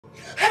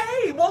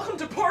Hey, welcome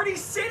to Party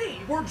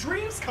City, where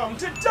dreams come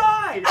to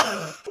die.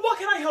 What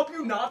can I help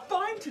you not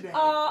find today?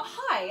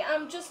 Hi,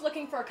 I'm just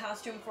looking for a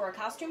costume for a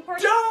costume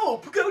party.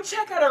 Dope! Go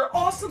check out our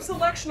awesome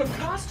selection of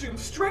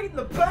costumes straight in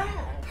the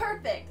back.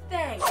 Perfect,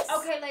 thanks.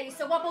 Okay, lady,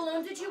 so what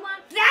balloon did you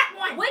want? That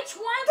one! Which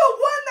one? The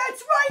one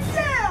that's right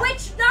there!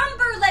 Which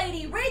number,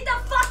 lady? Read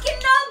the fucking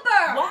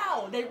number!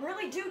 Wow, they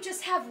really do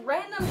just have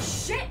random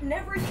shit in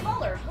every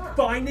color, huh?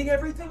 Finding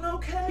everything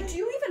okay? Do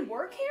you even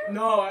work here?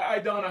 No, I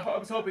don't. I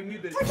was hoping you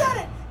did. Forget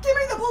it! Give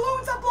me the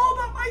balloons, I'll blow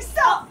them up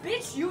myself!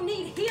 Bitch, you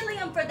need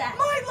helium for that.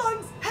 My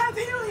lungs have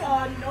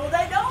helium! No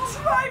they don't.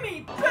 Try me!